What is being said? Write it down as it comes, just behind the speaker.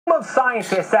Of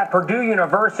scientists at Purdue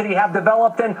University have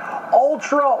developed an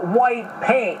ultra-white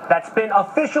paint that's been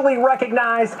officially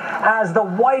recognized as the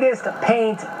whitest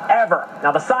paint ever.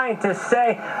 Now, the scientists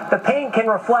say the paint can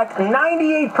reflect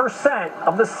 98%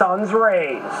 of the sun's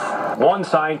rays. One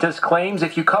scientist claims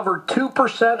if you covered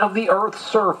 2% of the Earth's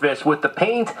surface with the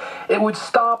paint, it would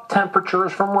stop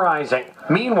temperatures from rising.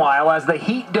 Meanwhile, as the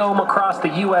heat dome across the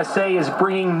USA is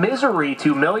bringing misery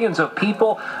to millions of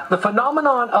people, the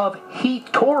phenomenon of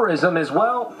heat tourism is,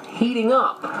 well, heating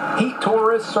up. Heat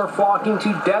tourists are flocking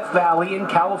to Death Valley in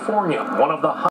California, one of the